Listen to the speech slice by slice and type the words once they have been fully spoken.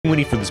we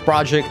need for this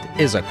project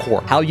is a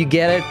cork. How you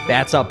get it,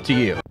 that's up to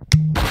you.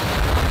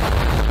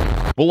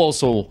 We'll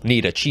also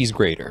need a cheese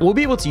grater. We'll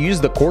be able to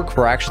use the cork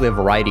for actually a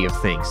variety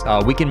of things.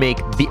 We can make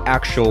the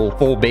actual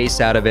full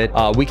base out of it.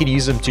 We can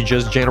use them to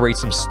just generate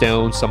some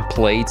stone, some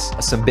plates,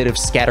 some bit of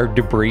scattered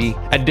debris.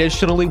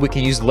 Additionally, we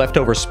can use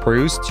leftover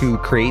sprues to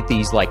create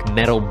these like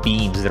metal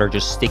beams that are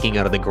just sticking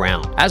out of the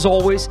ground. As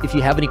always, if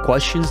you have any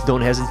questions,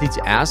 don't hesitate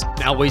to ask.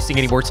 Not wasting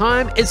any more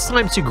time, it's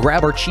time to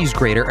grab our cheese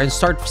grater and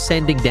start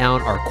sanding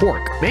down our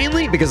cork.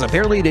 Mainly because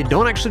apparently they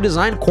don't actually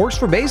design corks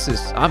for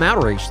bases. I'm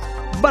outraged.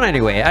 But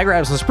anyway, I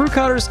grabbed some sprue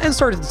cutters and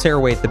started to tear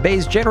away at the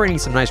base, generating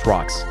some nice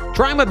rocks.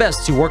 Trying my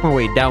best to work my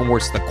way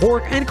downwards to the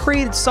cork and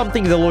create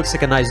something that looks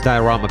like a nice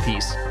diorama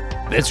piece.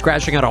 Then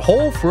scratching out a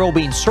hole for I'll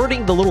be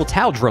inserting the little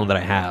towel drone that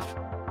I have.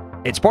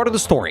 It's part of the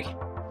story.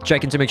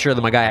 Checking to make sure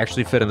that my guy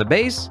actually fit in the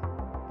base.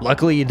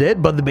 Luckily he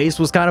did, but the base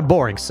was kind of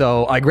boring,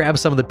 so I grabbed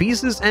some of the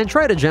pieces and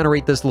tried to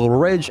generate this little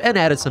ridge and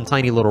added some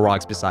tiny little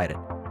rocks beside it.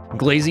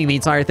 Glazing the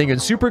entire thing in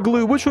super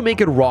glue, which will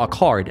make it rock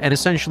hard and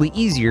essentially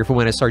easier for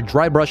when I start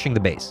dry brushing the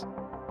base.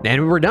 And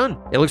we were done.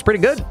 It looks pretty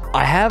good.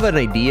 I have an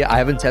idea. I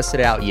haven't tested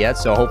it out yet,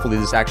 so hopefully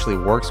this actually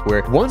works,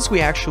 where once we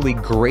actually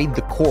grade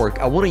the cork,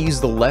 I want to use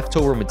the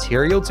leftover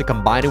material to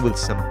combine it with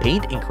some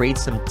paint and create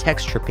some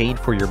texture paint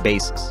for your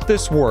bases. If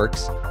this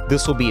works,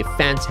 this will be a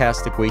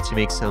fantastic way to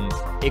make some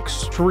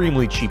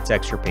extremely cheap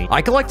texture paint.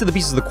 I collected the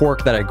pieces of the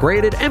cork that I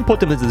graded and put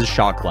them into the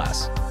shot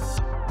glass.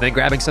 Then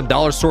grabbing some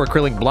dollar store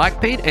acrylic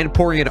black paint and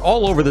pouring it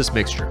all over this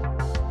mixture.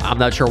 I'm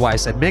not sure why I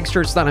said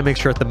mixture, it's not a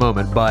mixture at the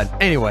moment, but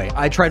anyway,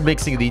 I tried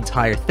mixing the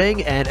entire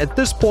thing, and at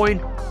this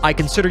point, I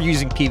considered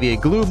using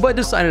PVA glue, but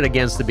decided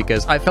against it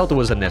because I felt it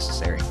was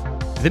unnecessary.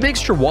 The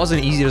mixture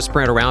wasn't easy to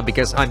spread around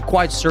because I'm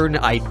quite certain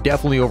I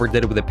definitely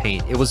overdid it with the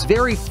paint. It was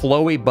very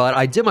flowy, but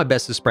I did my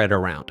best to spread it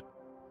around.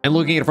 And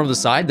looking at it from the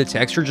side, the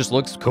texture just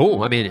looks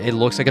cool. I mean, it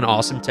looks like an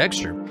awesome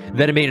texture.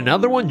 Then I made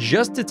another one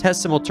just to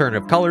test some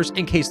alternative colors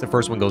in case the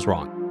first one goes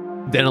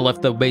wrong. Then I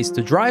left the base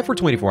to dry for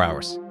 24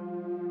 hours.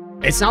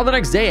 It's now the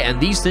next day, and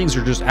these things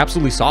are just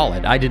absolutely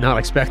solid. I did not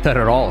expect that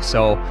at all,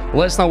 so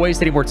let's not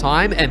waste any more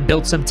time and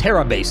build some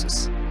Terra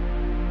bases.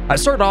 I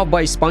started off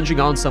by sponging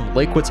on some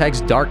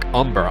Liquitex Dark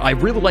Umber. I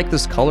really like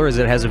this color as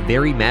it has a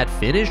very matte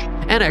finish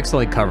and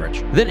excellent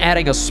coverage. Then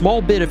adding a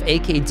small bit of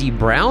AKD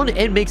Brown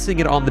and mixing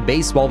it on the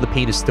base while the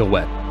paint is still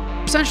wet.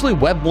 Essentially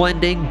wet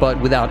blending, but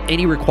without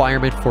any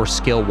requirement for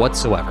skill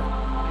whatsoever.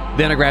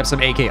 Then I grabbed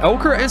some AK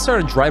Ochre and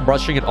started dry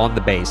brushing it on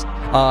the base.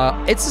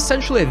 It's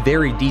essentially a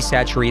very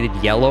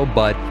desaturated yellow,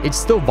 but it's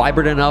still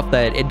vibrant enough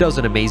that it does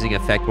an amazing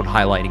effect when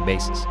highlighting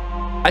bases.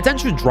 I tend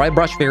to dry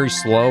brush very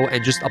slow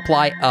and just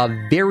apply a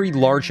very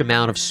large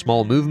amount of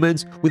small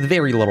movements with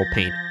very little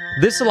paint.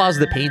 This allows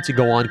the paint to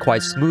go on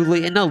quite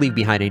smoothly and not leave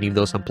behind any of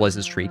those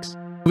unpleasant streaks.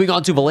 Moving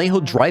on to Vallejo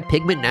Dry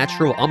Pigment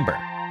Natural Umber.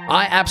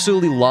 I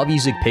absolutely love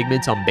using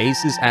pigments on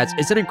bases as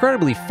it's an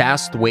incredibly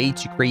fast way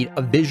to create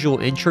a visual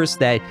interest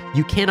that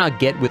you cannot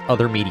get with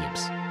other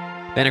mediums.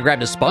 Then I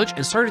grabbed a sponge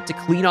and started to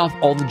clean off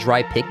all the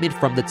dry pigment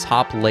from the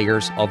top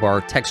layers of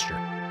our texture.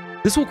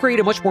 This will create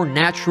a much more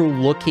natural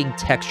looking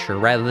texture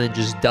rather than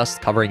just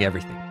dust covering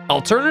everything.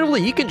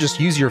 Alternatively, you can just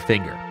use your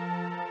finger.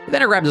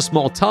 Then I grabbed a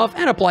small tuff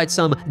and applied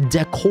some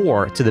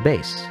decor to the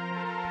base,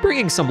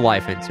 bringing some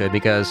life into it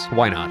because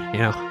why not,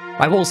 you know?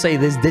 I will say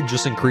this did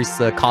just increase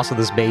the cost of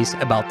this base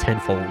about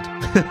tenfold.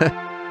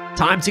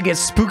 Time to get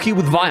spooky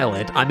with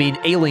Violet. I mean,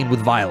 alien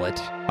with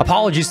Violet.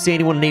 Apologies to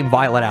anyone named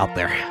Violet out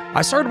there.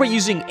 I started by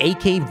using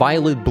AK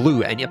Violet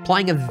Blue and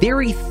applying a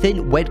very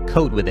thin wet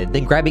coat with it,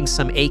 then grabbing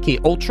some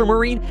AK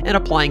Ultramarine and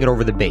applying it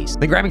over the base.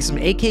 Then grabbing some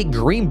AK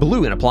Green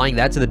Blue and applying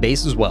that to the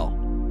base as well.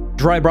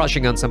 Dry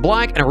brushing on some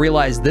black, and I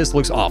realized this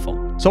looks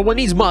awful. So when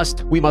needs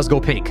must, we must go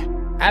pink.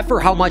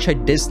 After how much I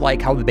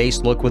dislike how the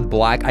base looked with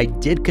black, I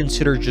did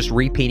consider just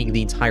repainting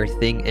the entire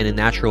thing in a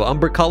natural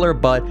umber color,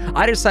 but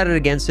I decided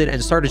against it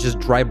and started just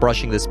dry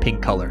brushing this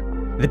pink color.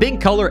 The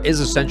pink color is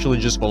essentially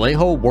just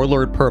Vallejo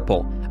Warlord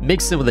Purple,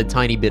 mixed in with a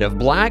tiny bit of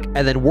black,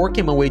 and then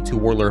working my way to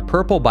Warlord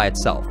Purple by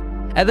itself,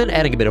 and then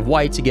adding a bit of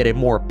white to get it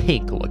more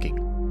pink looking.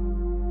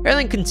 And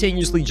then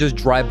continuously just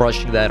dry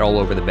brushing that all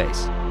over the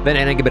base. Then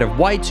adding a bit of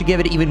white to give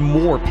it even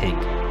more pink.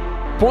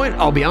 Point,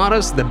 I'll be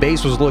honest, the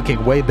base was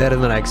looking way better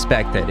than I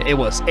expected. It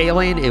was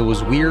alien, it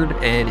was weird,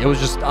 and it was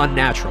just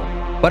unnatural.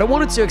 But I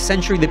wanted to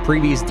accentuate the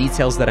previous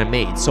details that I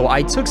made, so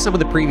I took some of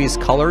the previous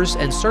colors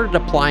and started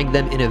applying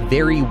them in a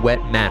very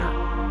wet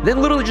manner. Then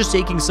literally just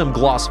taking some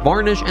gloss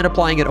varnish and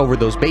applying it over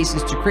those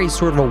bases to create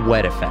sort of a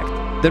wet effect.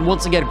 Then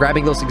once again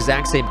grabbing those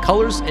exact same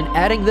colors and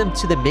adding them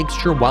to the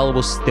mixture while it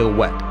was still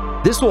wet.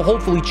 This will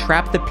hopefully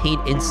trap the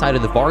paint inside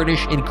of the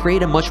varnish and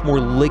create a much more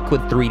liquid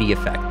 3D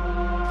effect.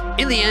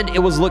 In the end, it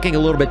was looking a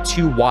little bit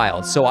too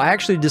wild, so I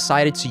actually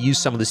decided to use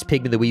some of this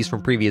pigment that we used from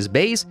previous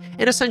base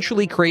and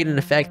essentially create an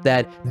effect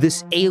that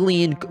this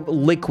alien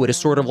liquid is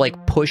sort of like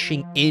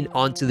pushing in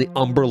onto the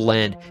umber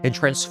land and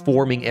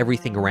transforming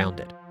everything around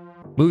it.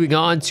 Moving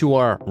on to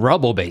our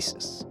Rubble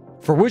bases,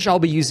 for which I'll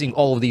be using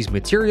all of these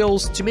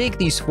materials to make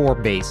these 4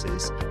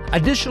 bases.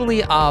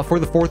 Additionally, for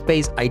the 4th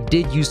base, I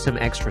did use some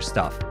extra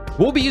stuff.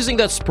 We'll be using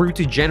that sprue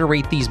to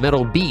generate these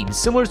metal beams,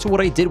 similar to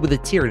what I did with the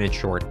Tyranid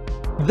short.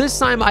 This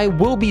time I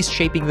will be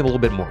shaping them a little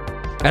bit more,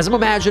 as I'm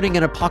imagining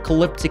an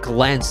apocalyptic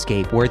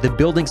landscape where the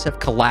buildings have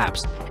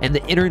collapsed and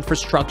the inner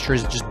infrastructure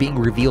is just being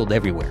revealed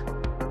everywhere.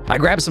 I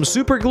grabbed some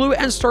super glue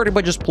and started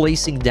by just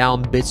placing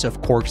down bits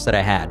of corks that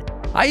I had.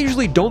 I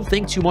usually don't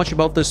think too much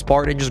about this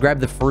part and just grab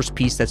the first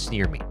piece that's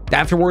near me.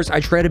 Afterwards, I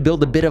try to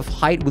build a bit of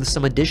height with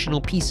some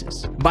additional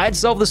pieces. By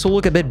itself, this will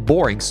look a bit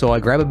boring, so I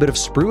grab a bit of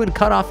sprue and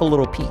cut off a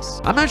little piece.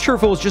 I'm not sure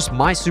if it was just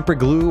my super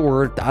glue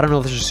or I don't know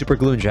if this is super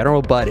glue in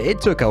general, but it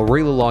took a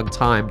really long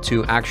time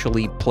to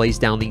actually place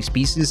down these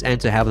pieces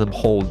and to have them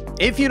hold.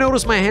 If you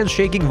notice my hands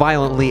shaking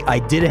violently, I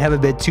did have a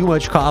bit too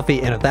much coffee,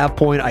 and at that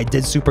point, I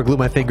did super glue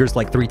my fingers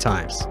like 3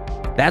 times.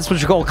 That's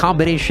what you call a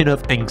combination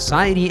of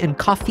anxiety and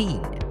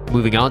caffeine.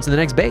 Moving on to the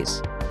next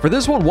base. For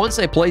this one, once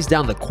I placed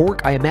down the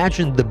cork, I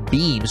imagined the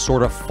beam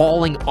sort of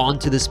falling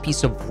onto this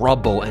piece of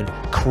rubble and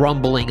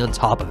crumbling on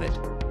top of it.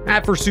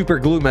 After super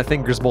gluing my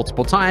fingers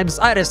multiple times,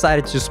 I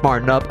decided to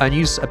smarten up and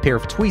use a pair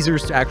of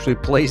tweezers to actually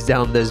place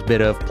down this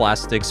bit of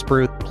plastic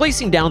sprue,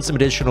 placing down some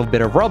additional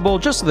bit of rubble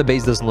just so the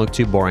base doesn't look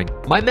too boring.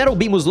 My metal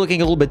beam was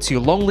looking a little bit too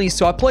lonely,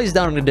 so I placed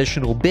down an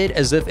additional bit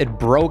as if it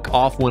broke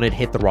off when it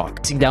hit the rock,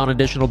 placing down an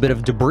additional bit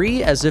of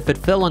debris as if it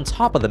fell on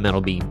top of the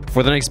metal beam.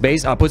 For the next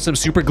base, I put some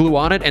super glue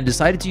on it and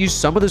decided to use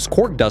some of this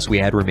cork dust we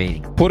had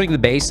remaining, putting the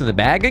base in the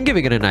bag and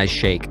giving it a nice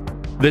shake.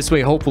 This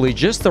way, hopefully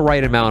just the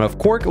right amount of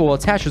cork will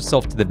attach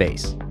itself to the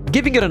base,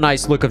 giving it a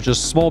nice look of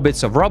just small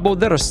bits of rubble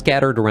that are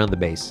scattered around the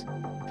base.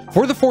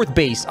 For the fourth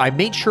base, I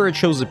made sure it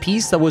chose a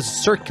piece that was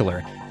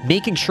circular,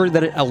 making sure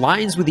that it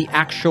aligns with the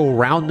actual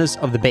roundness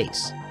of the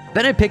base.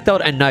 Then I picked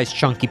out a nice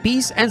chunky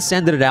piece and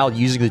sanded it out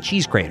using the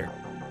cheese grater.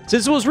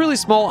 Since it was really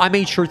small, I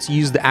made sure to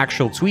use the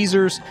actual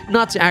tweezers,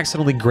 not to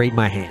accidentally grate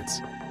my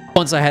hands.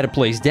 Once I had it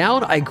placed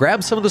down, I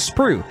grabbed some of the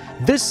sprue.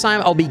 This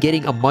time, I'll be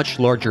getting a much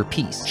larger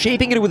piece,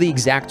 shaping it with the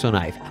X-Acto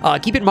knife.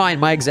 Keep in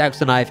mind, my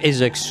X-Acto knife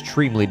is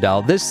extremely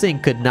dull. This thing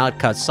could not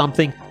cut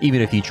something,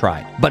 even if you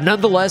tried. But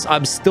nonetheless,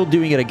 I'm still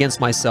doing it against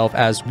myself,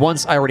 as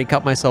once I already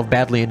cut myself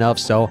badly enough,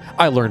 so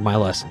I learned my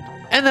lesson.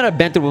 And then I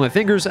bent it with my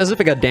fingers as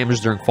if it got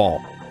damaged during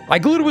fall. I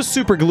glued it with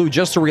super glue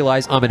just to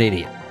realize I'm an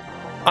idiot.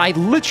 I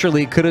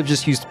literally could have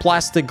just used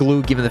plastic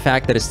glue given the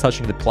fact that it's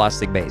touching the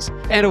plastic base,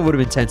 and it would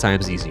have been 10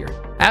 times easier.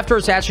 After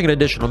attaching an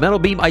additional metal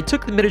beam, I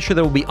took the miniature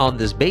that will be on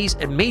this base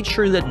and made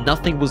sure that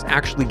nothing was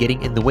actually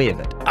getting in the way of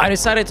it. I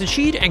decided to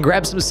cheat and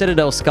grab some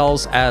Citadel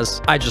skulls,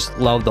 as I just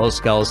love those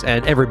skulls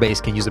and every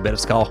base can use a bit of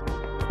skull.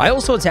 I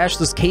also attached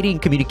this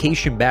Cadian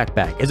communication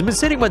backpack. It's been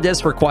sitting on my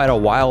desk for quite a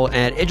while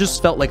and it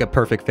just felt like a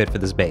perfect fit for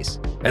this base.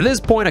 At this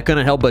point, I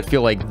couldn't help but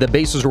feel like the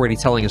base was already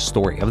telling a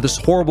story of this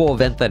horrible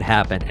event that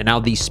happened, and now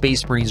these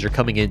Space Marines are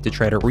coming in to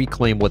try to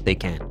reclaim what they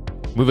can.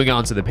 Moving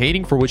on to the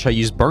painting, for which I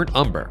used burnt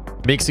umber,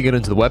 mixing it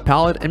into the wet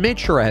palette and made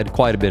sure I had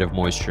quite a bit of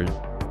moisture.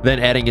 Then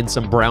adding in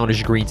some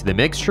brownish green to the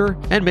mixture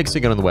and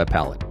mixing it on the wet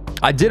palette.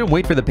 I didn't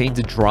wait for the paint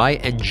to dry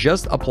and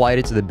just applied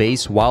it to the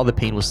base while the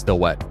paint was still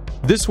wet.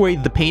 This way,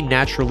 the paint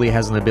naturally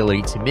has an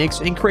ability to mix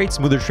and create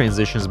smoother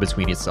transitions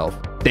between itself.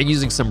 Then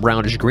using some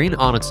brownish green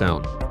on its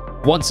own.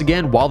 Once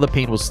again, while the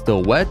paint was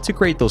still wet to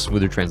create those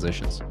smoother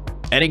transitions.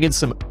 Adding in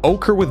some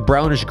ochre with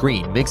brownish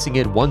green, mixing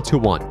it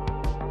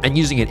 1-to-1. And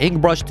using an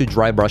ink brush to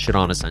dry brush it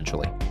on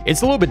essentially.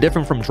 It's a little bit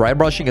different from dry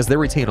brushing as they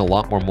retain a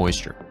lot more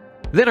moisture.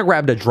 Then I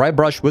grabbed a dry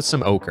brush with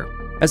some ochre,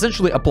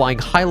 essentially applying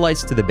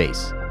highlights to the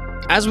base.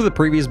 As with the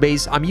previous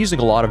base, I'm using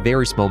a lot of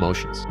very small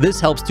motions. This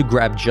helps to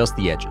grab just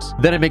the edges.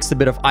 Then I mixed a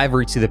bit of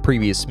ivory to the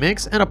previous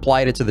mix and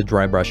applied it to the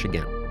dry brush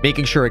again,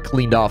 making sure it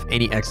cleaned off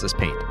any excess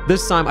paint.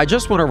 This time, I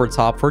just went over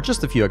top for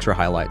just a few extra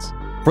highlights.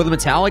 For the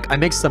metallic, I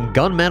mixed some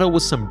gunmetal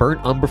with some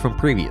burnt umber from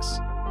previous.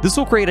 This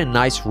will create a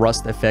nice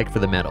rust effect for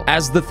the metal,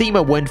 as the theme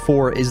I went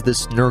for is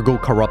this Nurgle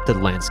corrupted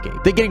landscape.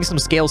 Then getting some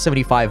scale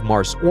 75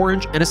 Mars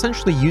orange and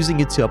essentially using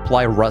it to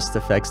apply rust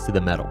effects to the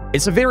metal.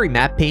 It's a very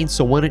matte paint,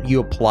 so when you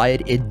apply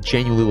it, it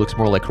genuinely looks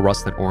more like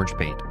rust than orange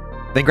paint.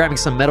 Then grabbing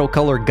some metal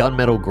color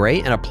gunmetal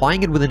gray and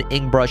applying it with an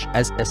ink brush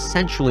as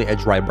essentially a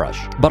dry brush.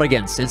 But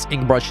again, since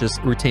ink brushes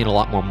retain a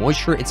lot more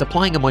moisture, it's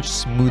applying a much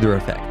smoother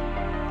effect.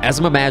 As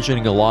I'm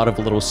imagining a lot of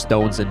little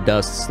stones and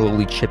dust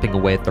slowly chipping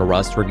away at the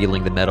rust,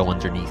 revealing the metal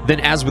underneath. Then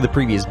as with the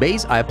previous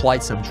base, I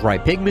applied some dry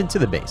pigment to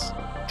the base,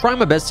 trying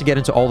my best to get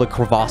into all the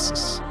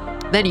crevasses.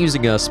 Then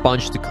using a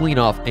sponge to clean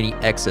off any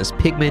excess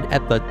pigment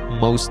at the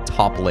most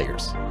top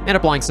layers, and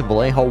applying some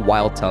Vallejo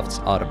Wild Tufts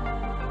Autumn.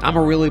 I'm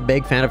a really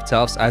big fan of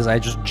tufts, as I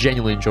just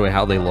genuinely enjoy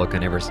how they look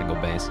on every single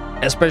base.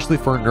 Especially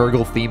for a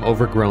Nurgle theme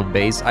overgrown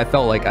base, I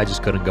felt like I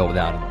just couldn't go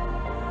without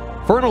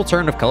them. For an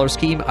alternative color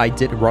scheme, I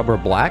did rubber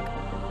black,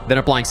 then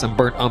applying some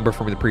burnt umber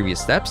from the previous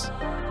steps,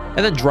 and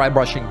then dry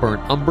brushing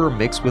burnt umber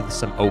mixed with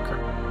some ochre.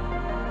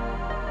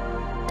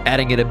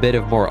 Adding in a bit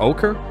of more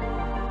ochre,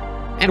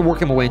 and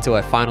working my way until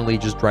I finally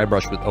just dry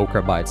brush with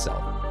ochre by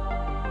itself.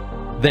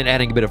 Then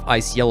adding a bit of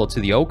ice yellow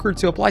to the ochre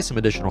to apply some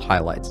additional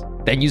highlights.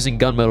 Then using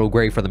gunmetal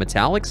gray for the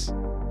metallics,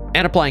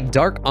 and applying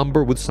dark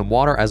umber with some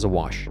water as a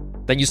wash.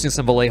 Then using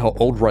some Vallejo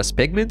Old Rust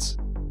pigments,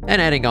 and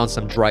adding on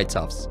some dry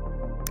tufts.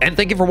 And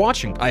thank you for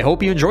watching. I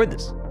hope you enjoyed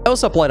this. I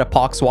also applied a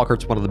poxwalker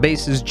to one of the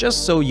bases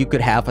just so you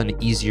could have an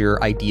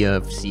easier idea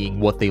of seeing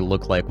what they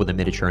look like with a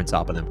miniature on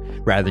top of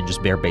them, rather than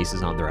just bare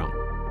bases on their own.